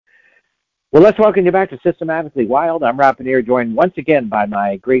Well, let's welcome you back to Systematically Wild. I'm Rob Pannier, joined once again by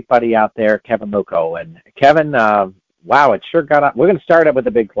my great buddy out there, Kevin Luckow. And Kevin, wow, it sure got off. We're going to start up with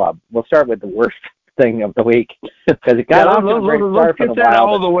the big club. We'll start with the worst thing of the week because it got off to a great start for the Wild. Let's get that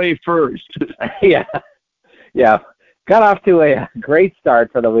out of the way first. yeah. Got off to a great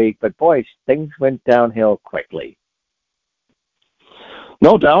start for the week, but boy, things went downhill quickly.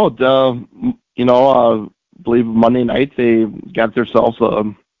 No doubt. I believe Monday night they got themselves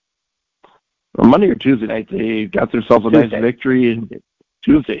or Monday or Tuesday night, they got themselves a nice victory.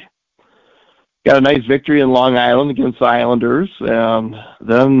 Tuesday. Got a nice victory in Long Island against the Islanders, and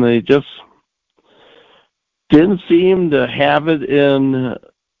then they just didn't seem to have it in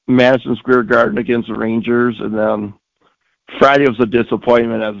Madison Square Garden against the Rangers, and then Friday was a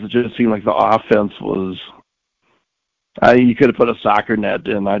disappointment as it just seemed like the offense was... you could have put a soccer net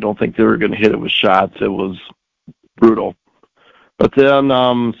in. I don't think they were going to hit it with shots. It was brutal. But then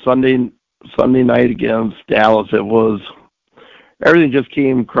Sunday night against Dallas, everything just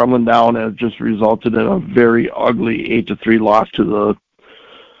came crumbling down, and it just resulted in a very ugly 8-3 loss to the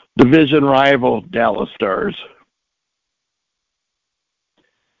division rival Dallas Stars.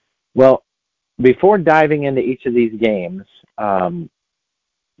 Well, before diving into each of these games,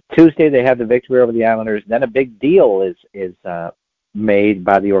 Tuesday they had the victory over the Islanders. Then a big deal is made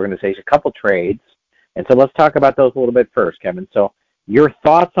by the organization, a couple trades. And so let's talk about those a little bit first, Kevin. So your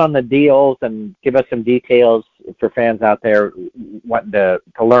thoughts on the deals, and give us some details for fans out there wanting to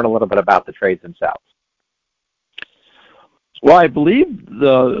learn a little bit about the trades themselves. Well, I believe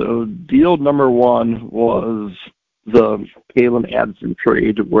the deal number one was the Calen Addison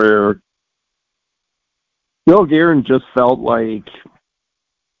trade, where Bill Guerin just felt like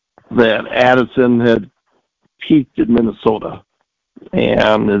that Addison had peaked in Minnesota,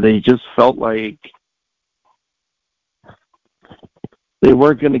 and they just felt like they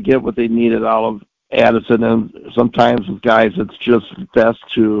weren't going to get what they needed out of Addison, and sometimes with guys it's just best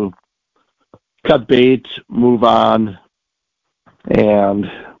to cut bait, move on, and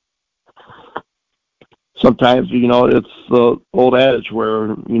sometimes, it's the old adage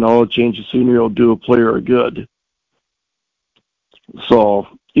where, a change of scenery will do a player a good. So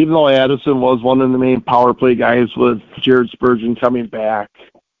even though Addison was one of the main power play guys with Jared Spurgeon coming back,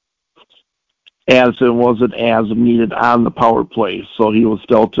 Addison wasn't as needed on the power play, so he was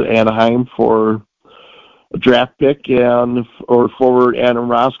dealt to Anaheim for a draft pick or forward Adam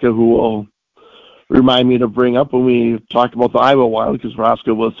Raska, who will remind me to bring up when we talked about the Iowa Wild, because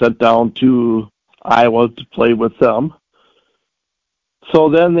Raska was sent down to Iowa to play with them. So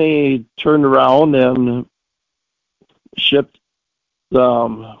then they turned around and shipped,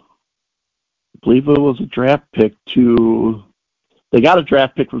 I believe it was a draft pick they got a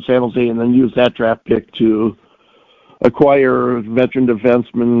draft pick from San Jose and then used that draft pick to acquire veteran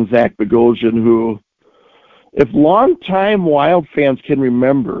defenseman Zach Bogosian, who, if longtime Wild fans can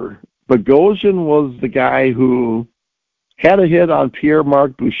remember, Bogosian was the guy who had a hit on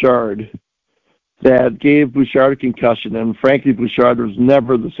Pierre-Marc Bouchard that gave Bouchard a concussion, and frankly, Bouchard was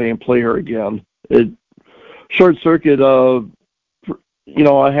never the same player again. It short-circuited a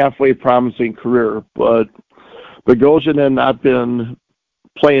halfway promising career, but Bogosian had not been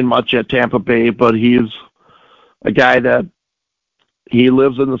playing much at Tampa Bay, but he's a guy that he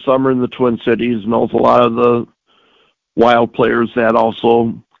lives in the summer in the Twin Cities, knows a lot of the Wild players that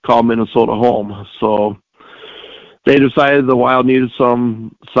also call Minnesota home. So they decided the Wild needed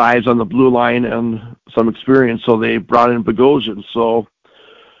some size on the blue line and some experience, so they brought in Bogosian. So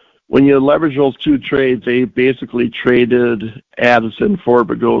when you leverage those two trades, they basically traded Addison for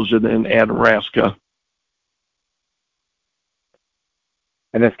Bogosian and Adam Raska.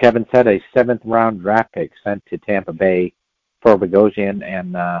 And as Kevin said, a 7th-round draft pick sent to Tampa Bay for Bogosian.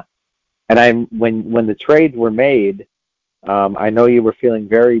 And when the trades were made, I know you were feeling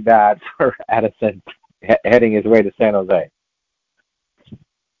very bad for Addison heading his way to San Jose.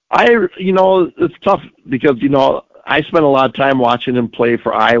 It's tough because, I spent a lot of time watching him play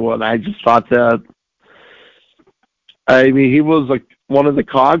for Iowa, and I just thought that, he was like one of the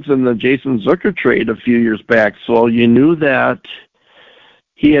cogs in the Jason Zucker trade a few years back, so you knew that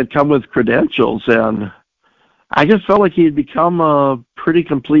he had come with credentials, and I just felt like he had become a pretty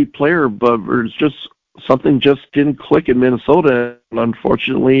complete player, but there's just something just didn't click in Minnesota, and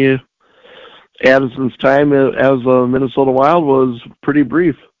unfortunately, Addison's time as a Minnesota Wild was pretty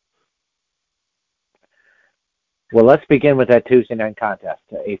brief. Well, let's begin with that Tuesday night contest.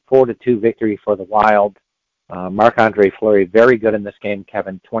 A 4-2 victory for the Wild. Marc-Andre Fleury, very good in this game,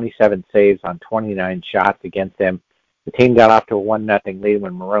 Kevin. 27 saves on 29 shots against him. The team got off to a 1-0 lead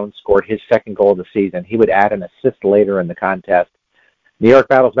when Marone scored his second goal of the season. He would add an assist later in the contest. New York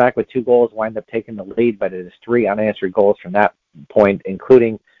battles back with 2 goals, wind up taking the lead, but it is 3 unanswered goals from that point,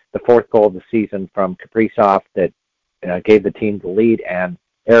 including the 4th goal of the season from Kaprizov that gave the team the lead, and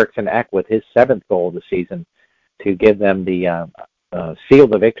Eriksson Ek with his 7th goal of the season to give them the seal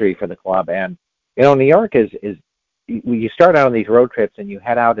the victory for the club. And New York is you start out on these road trips and you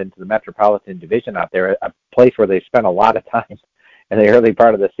head out into the Metropolitan Division out there, a place where they spend a lot of time in the early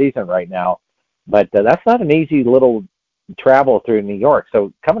part of the season right now. But that's not an easy little travel through New York.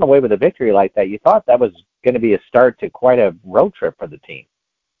 So coming away with a victory like that, you thought that was going to be a start to quite a road trip for the team.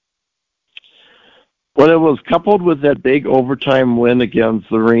 When it was coupled with that big overtime win against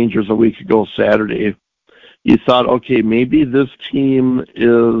the Rangers a week ago Saturday, you thought, okay, maybe this team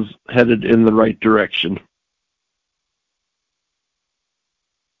is headed in the right direction.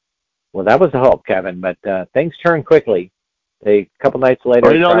 Well, that was the hope, Kevin, but things turned quickly. A couple nights later...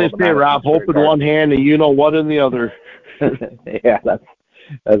 Well, they say, Rob, hope in one hand and you know what in the other. Yeah,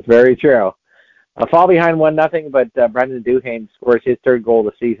 that's very true. A fall behind 1-0, but Brendan Duhane scores his 3rd goal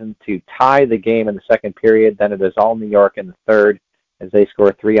of the season to tie the game in the 2nd period. Then it is all New York in the 3rd as they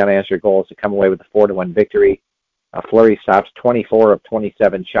score 3 unanswered goals to come away with a 4-1 victory. Fleury stops 24 of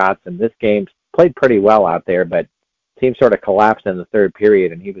 27 shots, and this game played pretty well out there, but the team sort of collapsed in the 3rd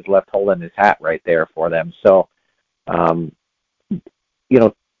period, and he was left holding his hat right there for them. So,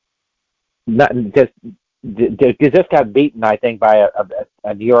 just got beaten, I think, by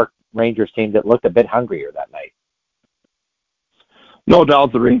a New York Rangers team that looked a bit hungrier that night. No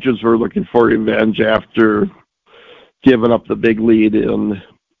doubt the Rangers were looking for revenge after giving up the big lead in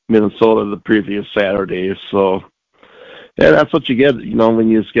Minnesota the previous Saturday. So, yeah, that's what you get, when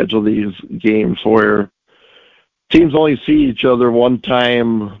you schedule these games where teams only see each other one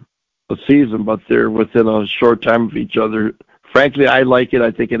time a season, but they're within a short time of each other. Frankly, I like it.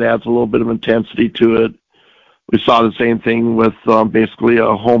 I think it adds a little bit of intensity to it. We saw the same thing with basically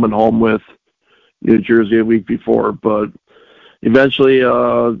a home and home with New Jersey a week before, but eventually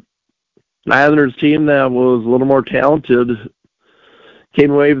Islanders team that was a little more talented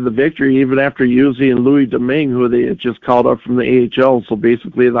came away with the victory even after using Louis Domingue, who they had just called up from the AHL. So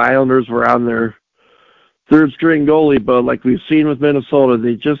basically the Islanders were on their 3rd string goalie, but like we've seen with Minnesota,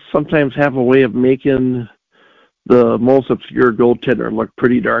 they just sometimes have a way of making the most obscure goaltender look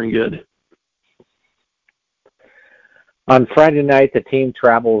pretty darn good. On Friday night, the team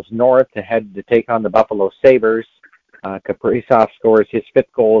travels north to head to take on the Buffalo Sabres. Kaprizov scores his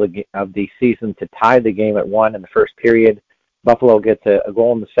 5th goal of the season to tie the game at 1 in the 1st period. Buffalo gets a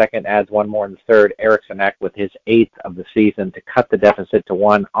goal in the 2nd, adds 1 more in the 3rd. Eriksson Ek with his 8th of the season to cut the deficit to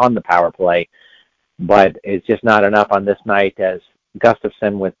 1 on the power play. But it's just not enough on this night as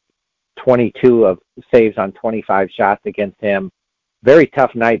Gustafsson with 22 of saves on 25 shots against him. Very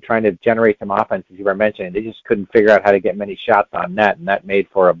tough night trying to generate some offense, as you were mentioning. They just couldn't figure out how to get many shots on net, and that made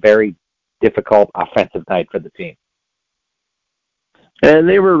for a very difficult offensive night for the team. And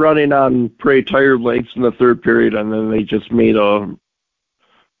they were running on pretty tired legs in the 3rd period, and then they just made a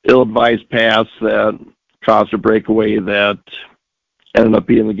ill-advised pass that caused a breakaway that ended up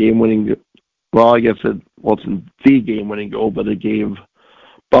being the game-winning. Well, I guess it wasn't the game-winning goal, but it gave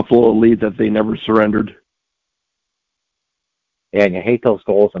Buffalo a lead that they never surrendered. Yeah, and you hate those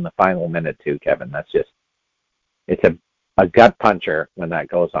goals in the final minute too, Kevin. That's just, it's a gut puncher when that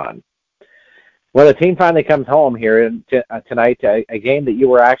goes on. Well, the team finally comes home here tonight, a game that you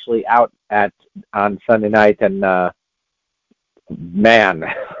were actually out at on Sunday night, and man,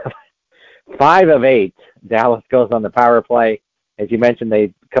 5 of 8, Dallas goes on the power play. As you mentioned,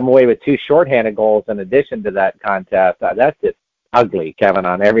 they come away with 2 shorthanded goals in addition to that contest. That's just ugly, Kevin,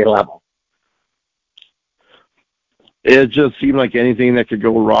 on every level. It just seemed like anything that could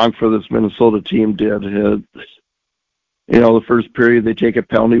go wrong for this Minnesota team did. The 1st period, they take a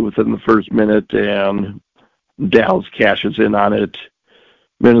penalty within the 1st minute, and Dallas cashes in on it.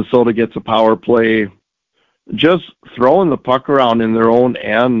 Minnesota gets a power play, just throwing the puck around in their own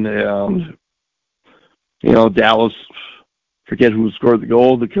end, and, Dallas, forget who scored the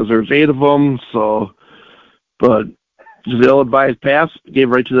goal because there's 8 of them, but just ill-advised pass,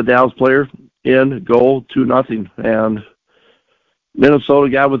 gave right to the Dallas player, in, goal, 2-0, and Minnesota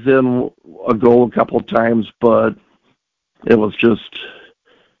got within a goal a couple of times, but it was just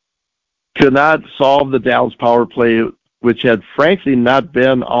could not solve the Dallas power play, which had frankly not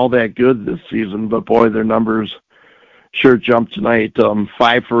been all that good this season, but boy, their numbers sure jumped tonight.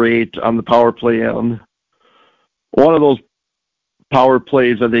 5 for 8 on the power play, and one of those power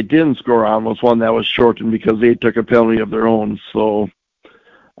plays that they didn't score on was one that was shortened because they took a penalty of their own, so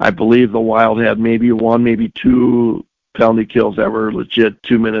I believe the Wild had maybe 1, maybe 2 penalty kills that were legit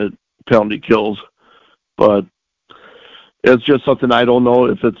 2-minute penalty kills. But It's just something I don't know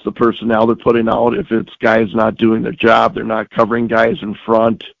if it's the personnel they're putting out, if it's guys not doing their job, they're not covering guys in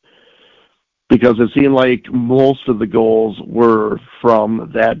front, because it seemed like most of the goals were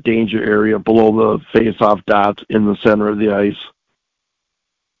from that danger area below the face-off dot in the center of the ice.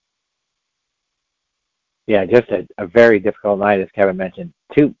 Yeah, just a very difficult night, as Kevin mentioned.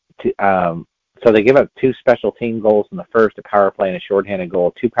 So they give up 2 special team goals in the first, a power play and a shorthanded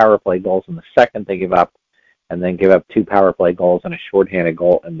goal, 2 power play goals in the second they give up, and then give up 2 power play goals and a shorthanded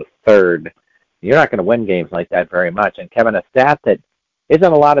goal in the third. You're not going to win games like that very much. And Kevin, a stat that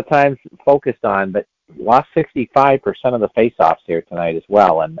isn't a lot of times focused on, but lost 65% of the faceoffs here tonight as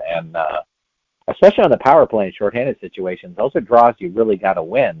well. And especially on the power play and shorthanded situations, those are draws you really got to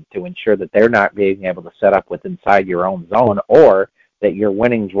win to ensure that they're not being able to set up with inside your own zone, or that you're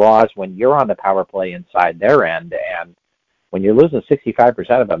winning draws when you're on the power play inside their end. And when you're losing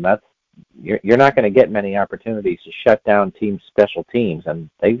 65% of them, you're not going to get many opportunities to shut down team special teams, and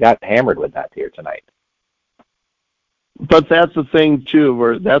they got hammered with that here tonight. But that's the thing, too,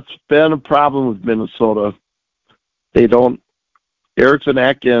 where that's been a problem with Minnesota. They don't – Eriksson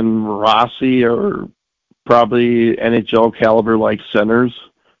Ek and Rossi are probably NHL caliber-like centers.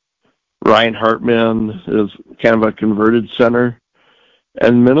 Ryan Hartman is kind of a converted center.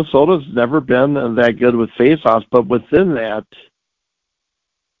 And Minnesota's never been that good with faceoffs, but within that,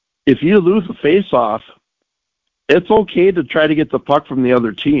 if you lose a faceoff, it's okay to try to get the puck from the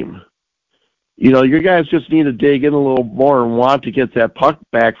other team. You know, your guys just need to dig in a little more and want to get that puck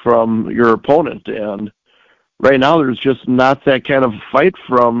back from your opponent. And right now, there's just not that kind of fight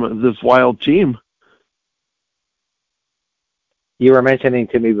from this Wild team. You were mentioning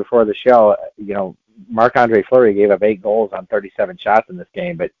to me before the show, Marc-Andre Fleury gave up 8 goals on 37 shots in this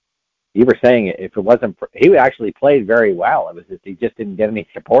game, but you were saying if it wasn't, he actually played very well. It was just he just didn't get any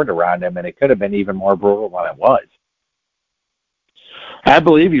support around him, and it could have been even more brutal than it was. I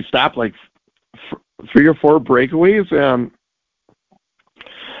believe he stopped like 3 or 4 breakaways, and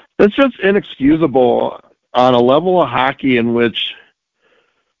that's just inexcusable on a level of hockey in which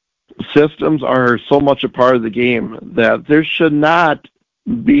systems are so much a part of the game that there should not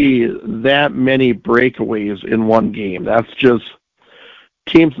be that many breakaways in one game. That's just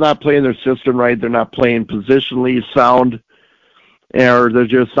teams not playing their system right. They're not playing positionally sound, or they're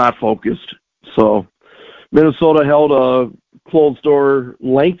just not focused. So Minnesota held a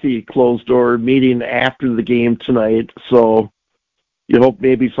lengthy closed door meeting after the game tonight. So you hope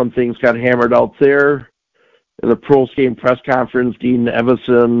maybe some things got hammered out there. In the post-game press conference, Dean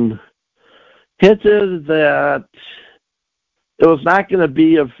Evison hinted that it was not going to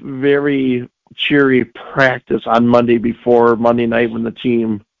be a very cheery practice on Monday before Monday night when the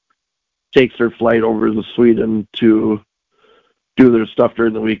team takes their flight over to Sweden to do their stuff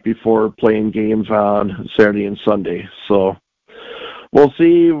during the week before playing games on Saturday and Sunday. So we'll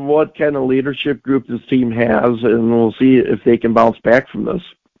see what kind of leadership group this team has, and we'll see if they can bounce back from this.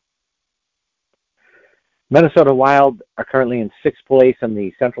 Minnesota Wild are currently in 6th place in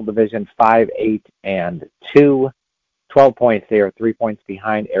the Central Division, 5-8-2, 12 points. They are 3 points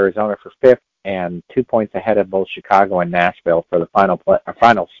behind Arizona for 5th, and 2 points ahead of both Chicago and Nashville for the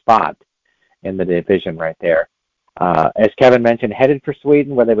final spot in the division right there. As Kevin mentioned, headed for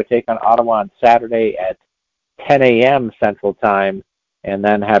Sweden, where they would take on Ottawa on Saturday at 10 a.m. Central Time, and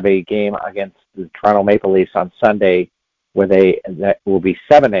then have a game against the Toronto Maple Leafs on Sunday, where that will be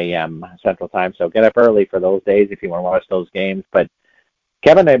 7 a.m. Central Time. So get up early for those days if you want to watch those games. But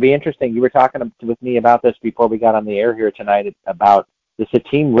Kevin, it'd be interesting. You were talking with me about this before we got on the air here tonight, about this a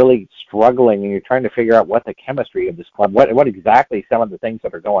team really struggling, and you're trying to figure out what the chemistry of this club, what exactly some of the things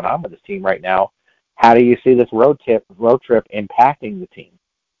that are going on with this team right now. How do you see this road trip impacting the team?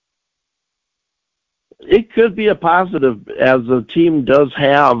 It could be a positive, as the team does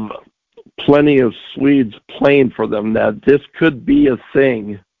have plenty of Swedes playing for them, that this could be a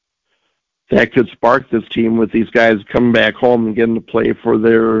thing that could spark this team with these guys coming back home and getting to play in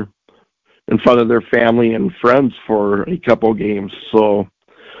front of their family and friends for a couple games. So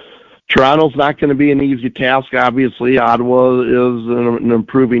Toronto's not going to be an easy task, obviously. Ottawa is an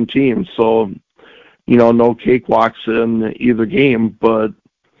improving team, so no cakewalks in either game, but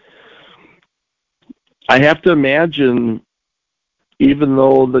I have to imagine, even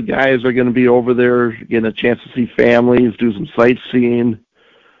though the guys are going to be over there getting a chance to see families, do some sightseeing,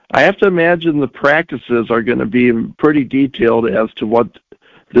 I have to imagine the practices are going to be pretty detailed as to what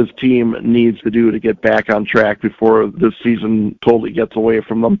this team needs to do to get back on track before this season totally gets away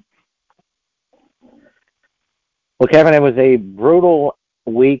from them. Well, Kevin, it was a brutal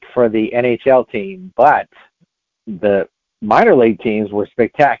week for the NHL team, but the minor league teams were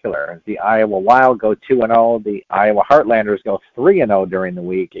spectacular. The Iowa Wild go 2-0. The Iowa Heartlanders go 3-0 during the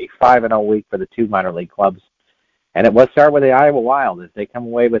week, a 5-0 week for the two minor league clubs. And it was start with the Iowa Wild as they come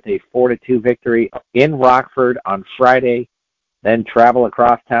away with a 4-2 victory in Rockford on Friday, then travel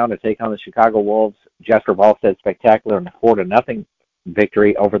across town to take on the Chicago Wolves. Jesper Wallstedt spectacular in a 4-0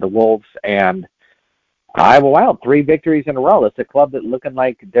 victory over the Wolves. And Iowa Wild, 3 victories in a row. It's a club that's looking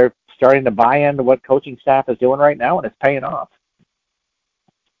like they're starting to buy into what coaching staff is doing right now, and it's paying off.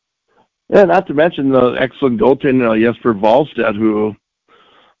 Yeah, not to mention the excellent goaltender Jesper Wallstedt, who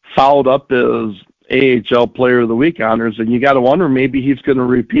followed up his AHL Player of the Week honors, and you got to wonder maybe he's going to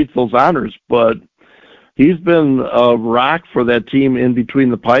repeat those honors. But he's been a rock for that team in between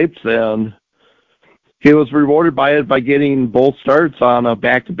the pipes, and he was rewarded by it by getting both starts on a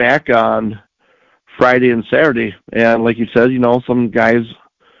back-to-back on Friday and Saturday. And like you said, some guys,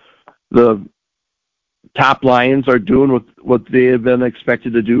 the top lines are doing what they have been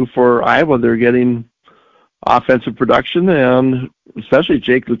expected to do for Iowa. They're getting offensive production, and especially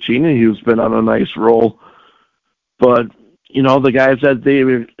Jake Lucchini, who's been on a nice roll. But, the guys that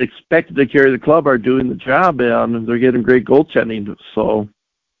they expected to carry the club are doing the job, and they're getting great goaltending. So,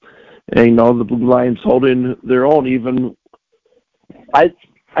 and, the Blue Lions holding their own. Even I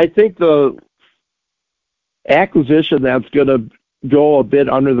think the acquisition that's going to go a bit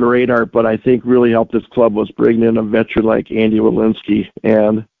under the radar, but I think really helped this club was bringing in a veteran like Andy Walensky.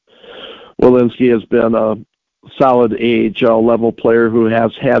 And Walensky has been a solid AHL level player who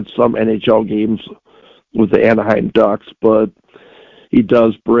has had some NHL games with the Anaheim Ducks, but he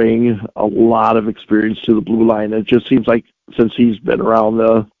does bring a lot of experience to the Blue Line. It just seems like since he's been around,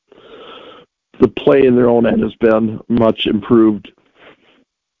 the play in their own end has been much improved.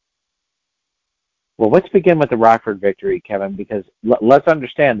 Well, let's begin with the Rockford victory, Kevin, because let's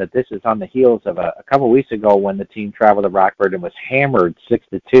understand that this is on the heels of a couple of weeks ago when the team traveled to Rockford and was hammered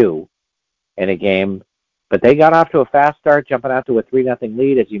 6-2 in a game. But they got off to a fast start, jumping out to a 3-0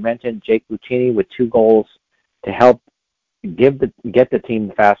 lead. As you mentioned, Jake Lucchini with 2 goals to help get the team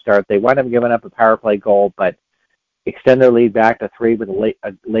the fast start. They wound up giving up a power play goal, but extend their lead back to 3 with a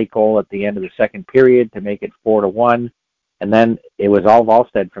late goal at the end of the second period to make it 4-1. And then it was all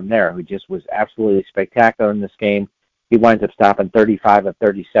Wallstedt from there, who just was absolutely spectacular in this game. He winds up stopping 35 of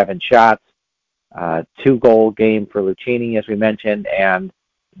 37 shots, 2-goal game for Lucchini, as we mentioned, and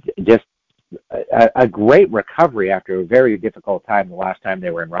just a great recovery after a very difficult time the last time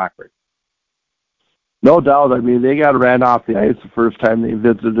they were in Rockford. No doubt. I mean, they got ran off the ice the first time they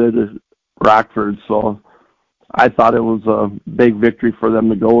visited Rockford, so I thought it was a big victory for them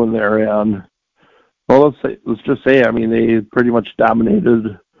to go in there. And well, let's just say, I mean, they pretty much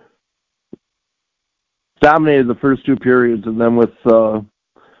dominated the first 2 periods, and then with the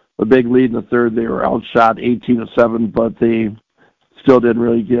big lead in the third, they were outshot 18-7, but they still didn't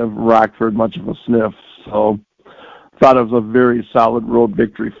really give Rockford much of a sniff. So thought it was a very solid road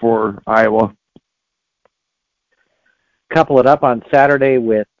victory for Iowa. Couple it up on Saturday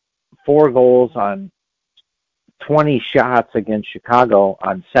with 4 goals on 20 shots against Chicago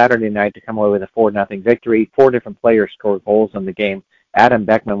on Saturday night to come away with a 4-0 victory. 4 different players scored goals in the game. Adam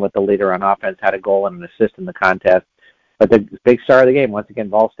Beckman, with the leader on offense, had a goal and an assist in the contest. But the big star of the game, once again,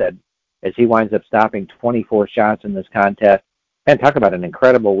 Wallstedt, as he winds up stopping 24 shots in this contest. And talk about an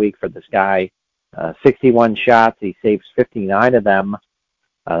incredible week for this guy. 61 shots. He saves 59 of them.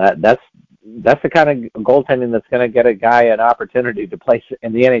 That's the kind of goaltending that's going to get a guy an opportunity to play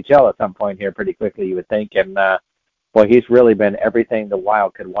in the NHL at some point here pretty quickly, you would think. And, boy, he's really been everything the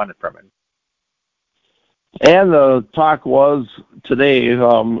Wild could want it from him. And the talk was today,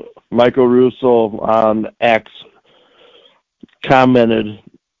 Michael Russo on X commented,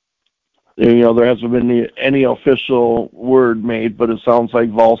 there hasn't been any official word made, but it sounds like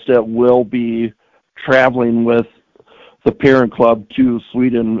Wallstedt will be traveling with the parent club to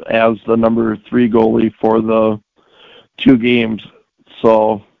Sweden as the number 3 goalie for the 2 games.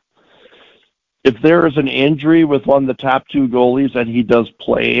 So if there is an injury with one of the top 2 goalies and he does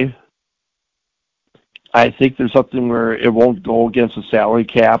play, I think there's something where it won't go against the salary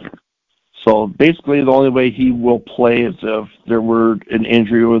cap. So basically the only way he will play is if there were an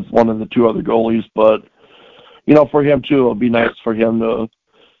injury with one of the 2 other goalies. But, for him too, it'll be nice for him to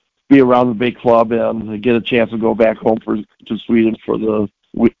be around the big club and get a chance to go back home to Sweden for the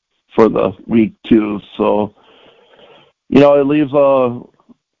week too. So, it leaves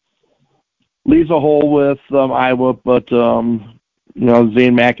a hole with Iowa, but Zane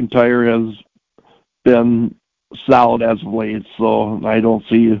McIntyre has been solid as of late, so I don't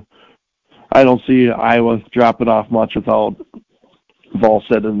see Iowa dropping off much without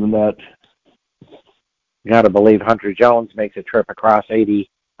Wallstedt in the net. Got to believe Hunter Jones makes a trip across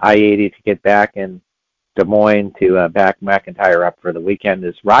I-80 to get back in Des Moines to back McIntyre up for the weekend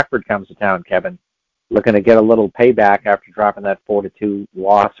as Rockford comes to town, Kevin, looking to get a little payback after dropping that 4-2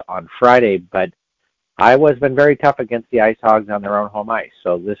 loss on Friday. But Iowa's been very tough against the Ice Hogs on their own home ice.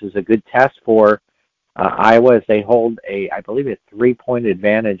 So this is a good test for Iowa as they hold I believe, a 3-point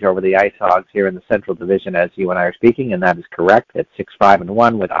advantage over the Ice Hogs here in the Central Division as you and I are speaking, and that is correct at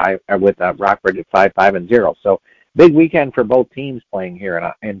 6-5-1 with Rockford at 5-5-0. So big weekend for both teams playing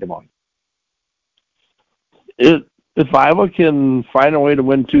here in Des Moines. If Iowa can find a way to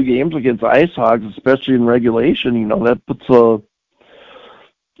win 2 games against the Ice Hogs, especially in regulation, that puts a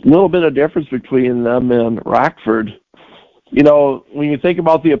little bit of difference between them and Rockford. When you think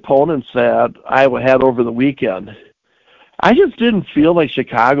about the opponents that Iowa had over the weekend, I just didn't feel like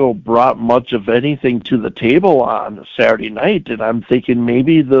Chicago brought much of anything to the table on Saturday night, and I'm thinking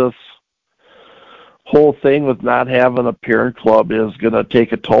maybe this whole thing with not having a parent club is going to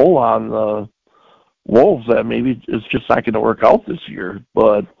take a toll on the Wolves, that maybe it's just not going to work out this year.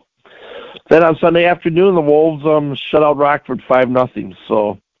 But then on Sunday afternoon, the Wolves shut out Rockford 5-0,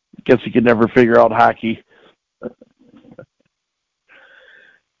 so I guess you could never figure out hockey.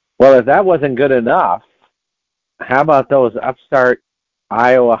 Well, if that wasn't good enough, how about those upstart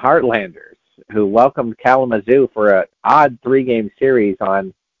Iowa Heartlanders who welcomed Kalamazoo for an odd 3-game series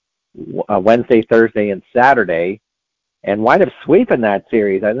on Wednesday, Thursday, and Saturday, and wind up sweeping that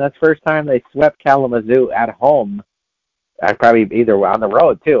series. And that's the first time they swept Kalamazoo at home, probably either on the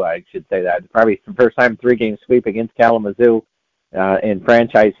road, too, I should say that. Probably the first time 3-game sweep against Kalamazoo in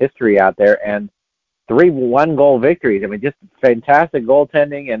franchise history out there, and 3 one-goal victories. I mean, just fantastic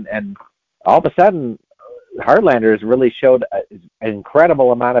goaltending, and all of a sudden, Heartlanders really showed an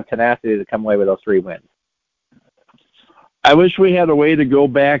incredible amount of tenacity to come away with those 3 wins. I wish we had a way to go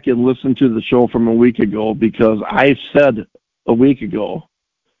back and listen to the show from a week ago, because I said a week ago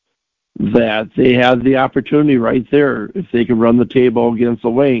that they had the opportunity right there. If they could run the table against the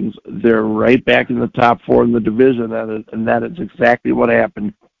Wings, they're right back in the top 4 in the division, and that is exactly what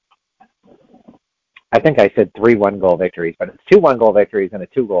happened. I think I said 3 one-goal victories, but it's 2 one-goal victories and a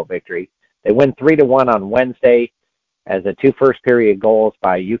 2-goal victory. They win 3-1 on Wednesday as the 2 first-period goals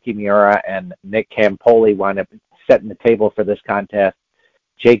by Yuki Miura and Nick Campoli wind up setting the table for this contest.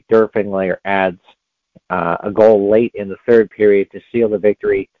 Jake Durfingler adds a goal late in the 3rd period to seal the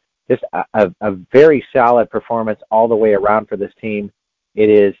victory. Just a very solid performance all the way around for this team. It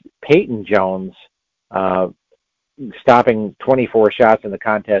is Peyton Jones stopping 24 shots in the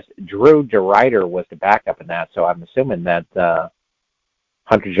contest. Drew DeRuyter was the backup in that, so I'm assuming that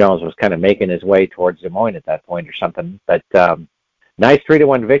Hunter Jones was kind of making his way towards Des Moines at that point or something. But nice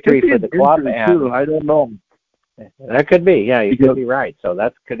 3-1 victory for the club. And I don't know. That could be, yeah, you could be right. So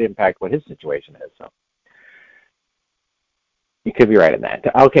that could impact what his situation is. So you could be right in that.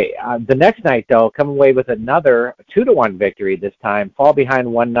 Okay, the next night, though, come away with another 2-1 victory this time, fall behind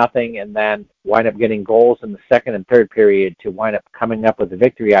 1-0, and then wind up getting goals in the 2nd and 3rd period to wind up coming up with a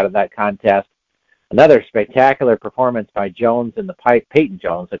victory out of that contest. Another spectacular performance by Jones in the pipe, Peyton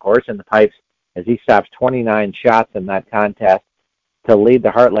Jones, of course, in the pipes, as he stops 29 shots in that contest to lead the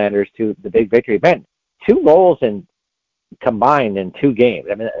Heartlanders to the big victory. Man, 2 goals combined in 2 games.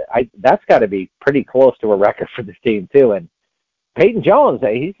 I mean, that's got to be pretty close to a record for this team, too. And Peyton Jones,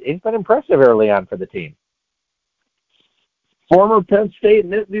 he's been impressive early on for the team. Former Penn State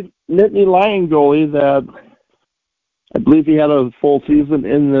Nittany Lion goalie that I believe he had a full season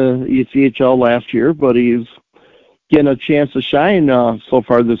in the ECHL last year, but he's getting a chance to shine so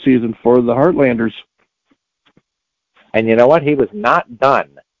far this season for the Heartlanders. And you know what? He was not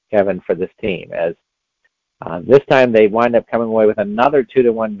done, Kevin, for this team, as this time they wind up coming away with another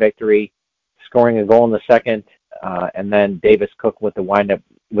 2-1 victory, scoring a goal in the 2nd, and then Davis Cook with the windup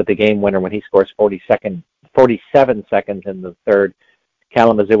with the game winner when he scores 47 seconds in the 3rd.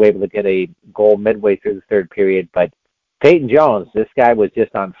 Kalamazoo able to get a goal midway through the 3rd period, but Peyton Jones, this guy was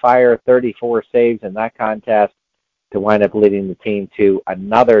just on fire, 34 saves in that contest to wind up leading the team to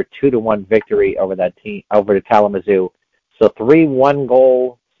another 2-1 victory over to Kalamazoo. So 3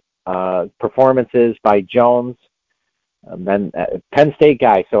 one-goal performances by Jones. Then Penn State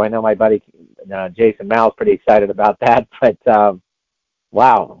guy, so I know my buddy Jason Mal's pretty excited about that. But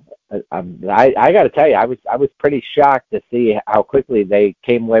wow, I got to tell you, I was pretty shocked to see how quickly they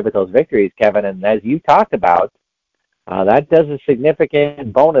came away with those victories, Kevin. And as you talked about, that does a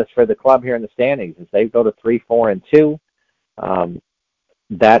significant bonus for the club here in the standings as they go to 3-4-2.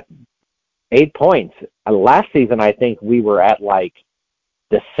 That 8 points. Last season, I think we were at like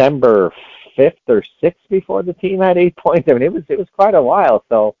December 5th or 6th before the team had 8 points. I mean, it was quite a while.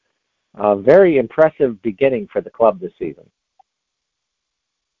 So A very impressive beginning for the club this season.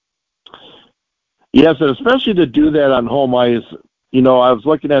 Yes, and especially to do that on home ice. I was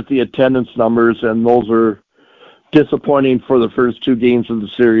looking at the attendance numbers, and those are disappointing for the first two games of the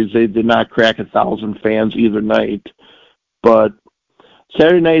series. They did not crack 1,000 fans either night. But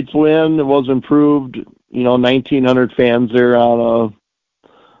Saturday night's win was improved. 1,900 fans there on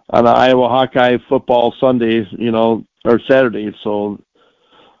an Iowa Hawkeye football Sunday, or Saturday. So,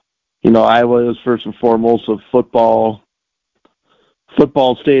 Iowa is first and foremost a football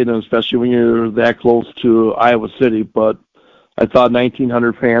state, and especially when you're that close to Iowa City. But I thought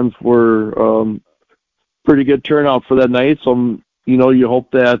 1,900 fans were pretty good turnout for that night. So, you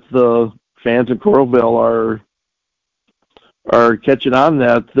hope that the fans in Coralville are catching on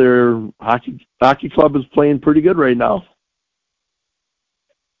that their hockey club is playing pretty good right now.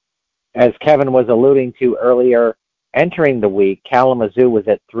 As Kevin was alluding to earlier, entering the week, Kalamazoo was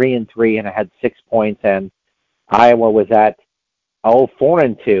at 3-3 and had 6 points, and Iowa was at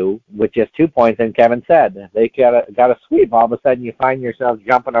 4-2 with just 2 points. And Kevin said they got a sweep. All of a sudden, you find yourself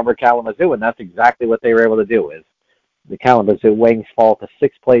jumping over Kalamazoo, and that's exactly what they were able to do. Is the Kalamazoo Wings fall to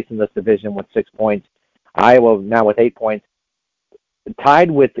 6th place in this division with 6 points. Iowa now with 8 points, tied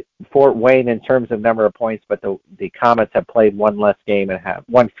with Fort Wayne in terms of number of points, but the Comets have played one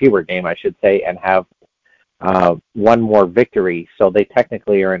fewer game, I should say, and have one more victory. So they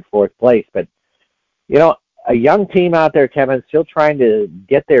technically are in 4th place. But a young team out there, Kevin, still trying to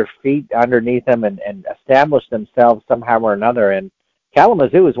get their feet underneath them and establish themselves somehow or another. And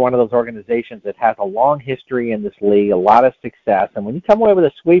Kalamazoo is one of those organizations that has a long history in this league, a lot of success. And when you come away with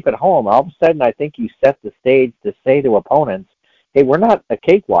a sweep at home, all of a sudden I think you set the stage to say to opponents, hey, we're not a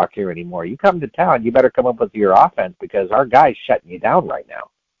cakewalk here anymore. You come to town, you better come up with your offense because our guy's shutting you down right now.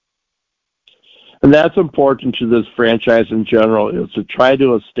 And that's important to this franchise in general, is to try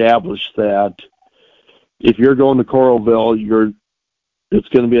to establish that if you're going to Coralville, it's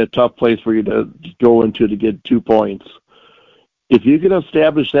going to be a tough place for you to go into to get 2 points. If you can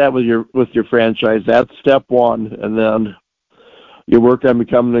establish that with your franchise, that's step one, and then you work on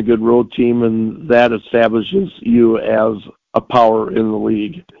becoming a good road team, and that establishes you as a power in the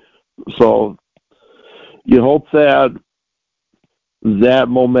league. So you hope that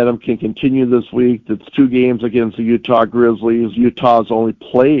momentum can continue this week. It's 2 games against the Utah Grizzlies. Utah's only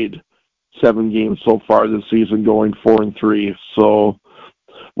played 7 games so far this season, going 4-3. So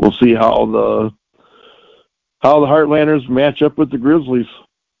we'll see how the Heartlanders match up with the Grizzlies.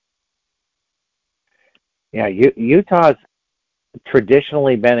 Yeah, Utah's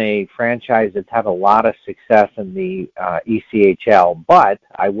traditionally been a franchise that's had a lot of success in the ECHL, but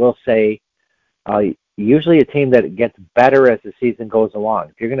I will say usually a team that gets better as the season goes along.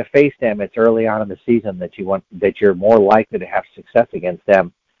 If you're going to face them, it's early on in the season that you're more likely to have success against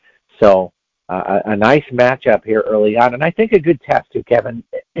them. So a nice matchup here early on, and I think a good test too, Kevin,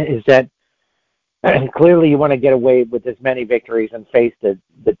 is that clearly you want to get away with as many victories and face the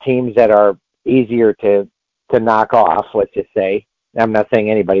teams that are easier to knock off, let's just say. I'm not saying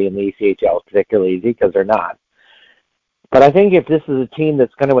anybody in the ECHL is particularly easy, because they're not. But I think if this is a team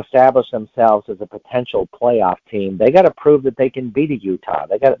that's going to establish themselves as a potential playoff team, they got to prove that they can beat a Utah.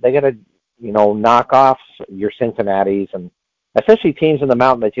 They got to knock off your Cincinnatis, and especially teams in the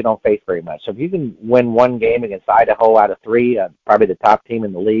mountain that you don't face very much. So if you can win 1 game against Idaho out of 3, probably the top team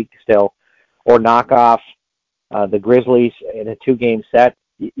in the league still, or knock off the Grizzlies in a 2-game set,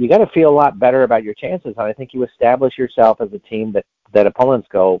 you got to feel a lot better about your chances. And I think you establish yourself as a team that opponents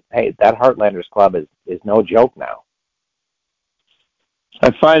go, hey, that Heartlanders club is no joke now.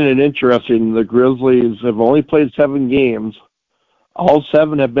 I find it interesting. The Grizzlies have only played 7 games. All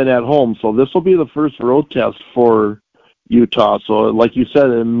 7 have been at home, so this will be the first road test for Utah. So, like you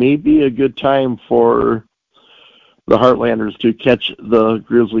said, it may be a good time for the Heartlanders to catch the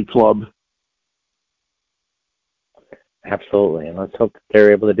Grizzly club. Absolutely, and let's hope that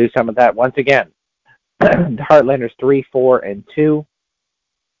they're able to do some of that. Once again, the Heartlanders 3-4-2.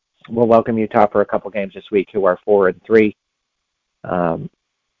 We'll welcome Utah for a couple games this week, who are 4-3, and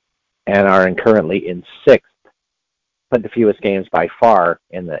are currently in 6th, but the fewest games by far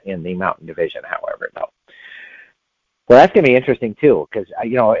in the Mountain Division. However, though, well, that's going to be interesting too, because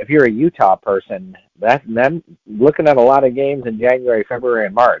if you're a Utah person, that's them looking at a lot of games in January, February,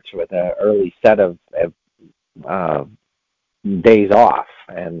 and March with an early set of days off,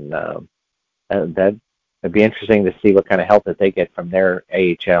 and that'd be interesting to see what kind of help that they get from their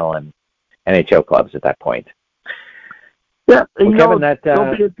AHL and NHL clubs at that point. Yeah, well, Kevin,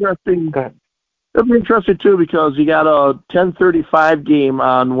 it'll be interesting. It'll be interesting too, because you got a 10:35 game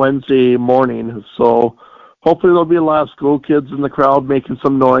on Wednesday morning, so hopefully there'll be a lot of school kids in the crowd making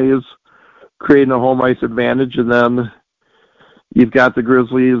some noise. creating a home ice advantage, and then you've got the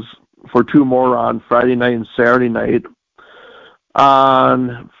Grizzlies for 2 more on Friday night and Saturday night.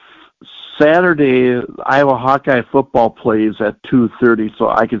 On Saturday, Iowa Hawkeye football plays at 2:30, so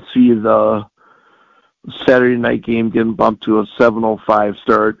I could see the Saturday night game getting bumped to a 7:05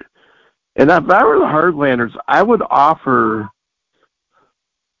 start. And if I were the Heartlanders, I would offer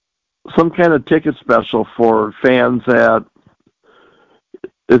some kind of ticket special for fans that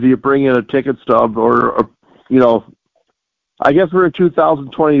if you bring in a ticket stub or I guess we're in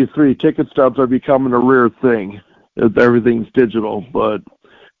 2023, ticket stubs are becoming a rare thing if everything's digital, but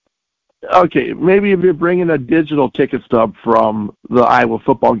okay, maybe if you bring in a digital ticket stub from the Iowa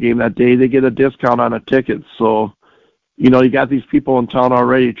football game that day, they get a discount on a ticket. So, you got these people in town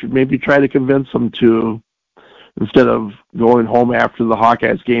already. Maybe try to convince them to, instead of going home after the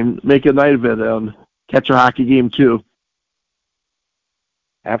Hawkeyes game, make a night of it and catch a hockey game too.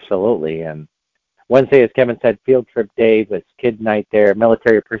 Absolutely. And Wednesday, as Kevin said, field trip day with kid night there,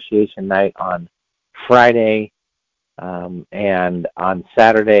 military appreciation night on Friday, and on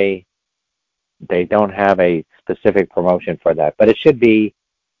Saturday, they don't have a specific promotion for that, but it should be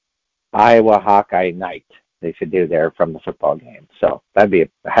Iowa Hawkeye night they should do there from the football game. So that'd be a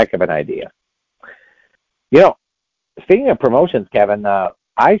heck of an idea. Speaking of promotions, Kevin,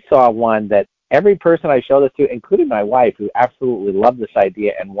 I saw one that every person I showed this to, including my wife, who absolutely loved this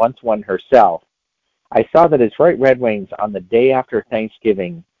idea and wants one herself, I saw that Detroit Red Wings on the day after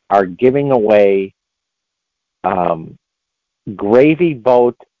Thanksgiving are giving away gravy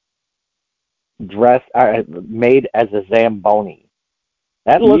boat dress made as a Zamboni.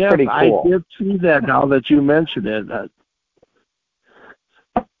 That looks pretty cool. I did see that now that you mentioned it.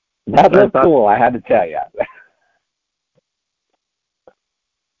 That looks cool, I had to tell you.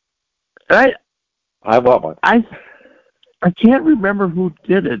 I want one. I can't remember who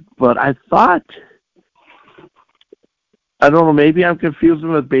did it, but I thought, I don't know, maybe I'm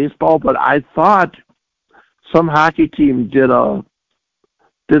confusing with baseball, but I thought some hockey team did an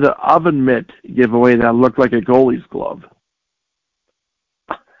oven mitt giveaway that looked like a goalie's glove.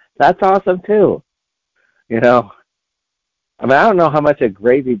 That's awesome too. I don't know how much a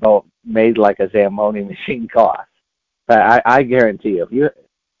gravy boat made like a Zamboni machine costs, but I guarantee you,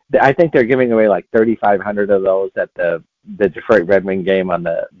 I think they're giving away like 3,500 of those at the Detroit Red Wing game on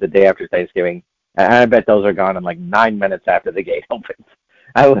the day after Thanksgiving. And I bet those are gone in like 9 minutes after the gate opens.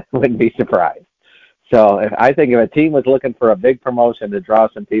 I wouldn't be surprised. So I think if a team was looking for a big promotion to draw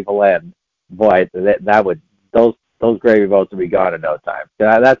some people in, boy, that would those gravy boats would be gone in no time.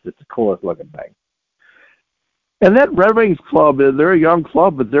 That's just the coolest looking thing. And that Red Wings club, they're a young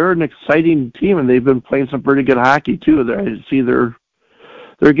club, but they're an exciting team, and they've been playing some pretty good hockey too. I see they're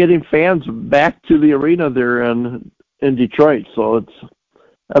getting fans back to the arena there in Detroit, so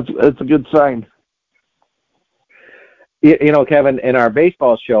it's a good sign. Kevin, in our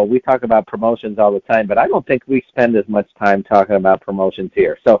baseball show, we talk about promotions all the time, but I don't think we spend as much time talking about promotions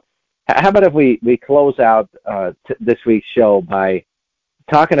here. So how about if we close out this week's show by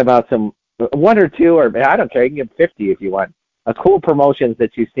talking about one or two, or I don't care, you can give 50 if you want, cool promotions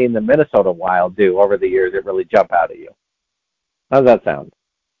that you've seen the Minnesota Wild do over the years that really jump out at you. How's that sound?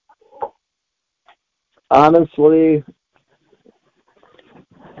 Honestly,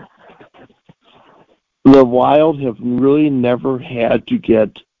 the Wild have really never had to get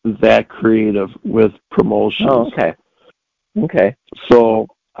that creative with promotions. Oh, okay. So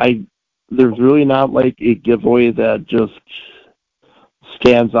there's really not like a giveaway that just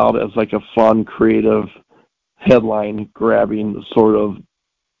stands out as like a fun, creative, headline-grabbing sort of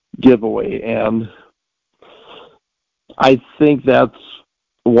giveaway. And I think that's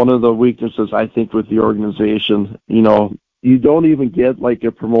one of the weaknesses, I think, with the organization. You don't even get like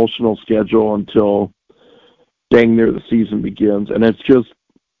a promotional schedule until dang near the season begins, and it's just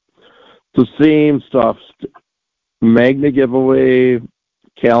the same stuff. Magna giveaway,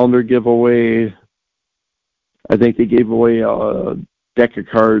 calendar giveaway. I think they gave away a deck of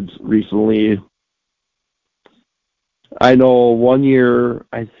cards recently. I know one year,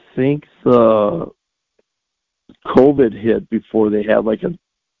 I think the COVID hit before they had like a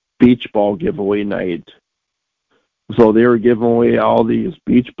beach ball giveaway night. So they were giving away all these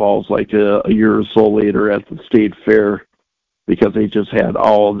beach balls like a year or so later at the state fair because they just had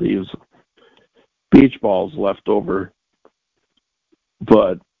all of these beach balls left over.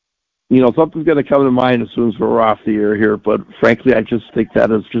 But, something's going to come to mind as soon as we're off the air here. But frankly, I just think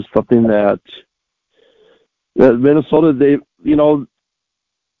that is just something that Minnesota, they,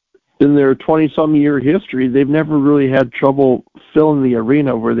 in their 20-some year history, they've never really had trouble filling the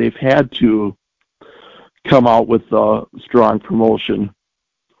arena where they've had to come out with a strong promotion.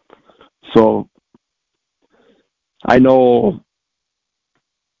 So I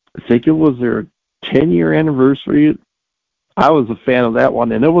think it was their 10-year anniversary. I was a fan of that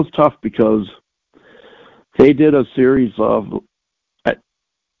one, and it was tough because they did a series of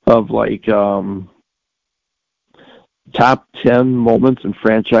like top 10 moments in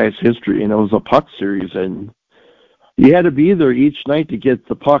franchise history, and it was a puck series, and you had to be there each night to get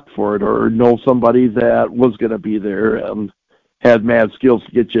the puck for it, or know somebody that was going to be there and had mad skills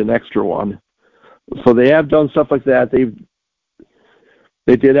to get you an extra one. So they have done stuff like that.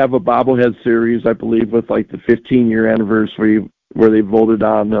 They did have a bobblehead series, I believe, with like the 15-year anniversary, where they voted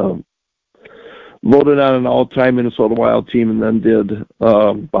on an all-time Minnesota Wild team, and then did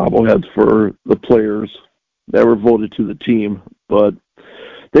bobbleheads for the players that were voted to the team. But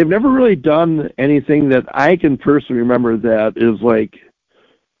they've never really done anything that I can personally remember that is like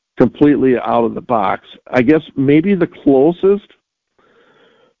completely out of the box. I guess maybe the closest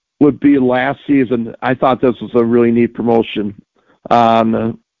would be last season. I thought this was a really neat promotion.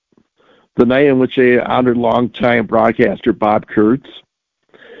 On the night in which they honored longtime broadcaster Bob Kurtz,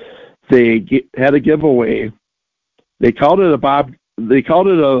 they had a giveaway. They called it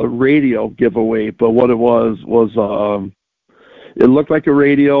a radio giveaway, but what it was it looked like a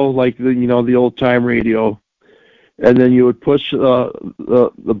radio, like the old time radio, and then you would push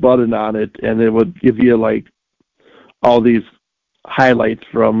the button on it, and it would give you like all these highlights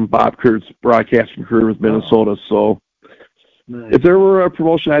from Bob Kurtz's broadcasting career with Minnesota. So nice. If there were a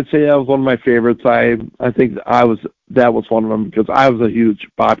promotion, I'd say that was one of my favorites. I think that was one of them, because I was a huge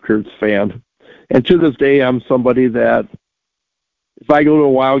Bob Kurtz fan, and to this day I'm somebody that if I go to a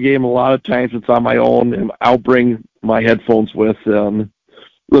Wild game, a lot of times it's on my own, and I'll bring my headphones with and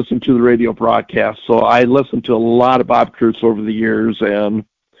listen to the radio broadcast. So I listened to a lot of Bob Kurtz over the years, and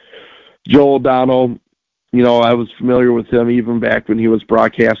Joe O'Donnell, I was familiar with him even back when he was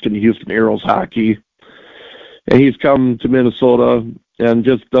broadcasting Houston Aeros hockey. And he's come to Minnesota and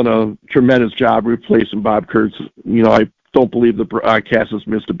just done a tremendous job replacing Bob Kurtz. I don't believe the broadcast has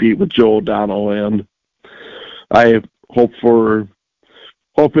missed a beat with Joe O'Donnell, and I hope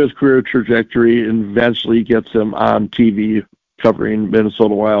his career trajectory eventually gets him on TV covering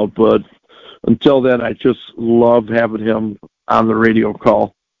Minnesota Wild. But until then, I just love having him on the radio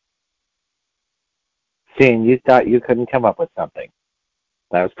call. Gene, you thought you couldn't come up with something.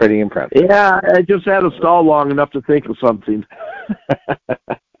 That was pretty impressive. Yeah, I just had to stall long enough to think of something.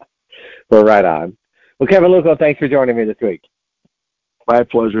 Well, right on. Well, Kevin Luckow, thanks for joining me this week. My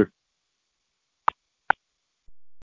pleasure.